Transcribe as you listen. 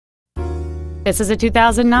This is a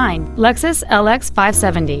 2009 Lexus LX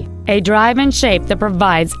 570, a drive and shape that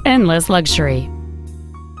provides endless luxury.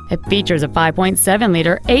 It features a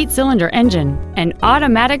 5.7-liter 8-cylinder engine, an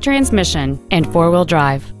automatic transmission, and 4-wheel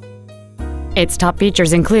drive. Its top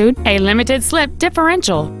features include a limited slip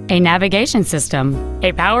differential, a navigation system,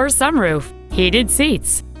 a power sunroof, heated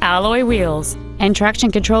seats, alloy wheels, and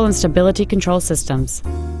traction control and stability control systems.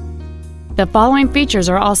 The following features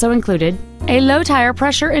are also included: a low tire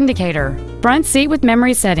pressure indicator, front seat with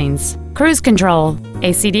memory settings, cruise control,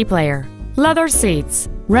 a CD player, leather seats,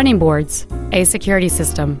 running boards, a security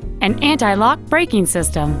system, an anti-lock braking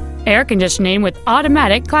system, air conditioning with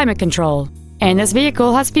automatic climate control, and this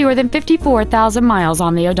vehicle has fewer than 54,000 miles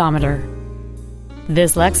on the odometer.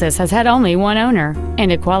 This Lexus has had only one owner,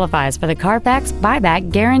 and it qualifies for the Carfax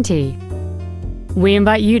buyback guarantee. We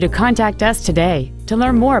invite you to contact us today to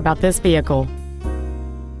learn more about this vehicle.